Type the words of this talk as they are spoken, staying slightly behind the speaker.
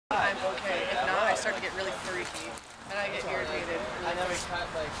get really freaky. And I get irritated. I never cut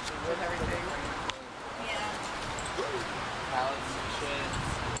like with everything. Yeah. pallets and shit.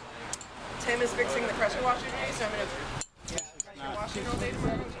 Tim is fixing the pressure washer today, so I'm gonna pressure washing all day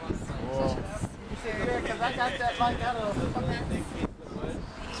tomorrow. Because I got that like out of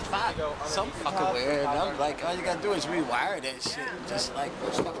some fucking weird. I'm like, all you gotta do is rewire that shit. Just like,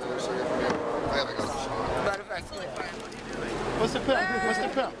 I gotta go. Matter of fact, like, fine, what are you doing? what's the pimp? What's the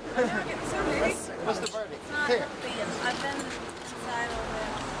pimp? What's the verdict? It's not Here. healthy. I've been inside all day.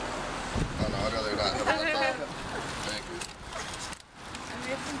 Oh no, I'd rather not. Thank you.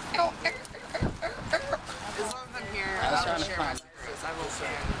 As long as I'm here, I was I'll trying to share my find secrets. I will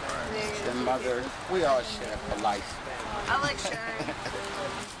share anything. the mother. We all share for life. I like sharing.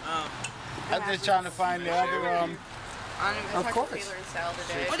 I'm just trying to find the other, I'm Of talking course. to Taylor and Sal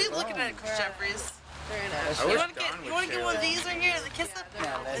today. What are you looking at, Jeffries? They're in That's You it. want to get one of these in here? The kiss up?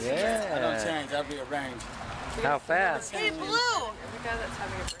 I don't change. I'll be arranged. How fast? Hey, Blue! There's a guy that's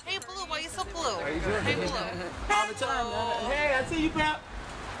having a birthday. Hey, Blue, why you so blue? How you doing? Hey, Blue. All the time. Hey, I see you, pimp.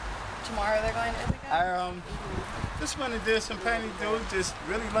 Tomorrow they're going to Ithaca? I just want to do some painting, dude. Just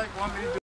really like want me to do.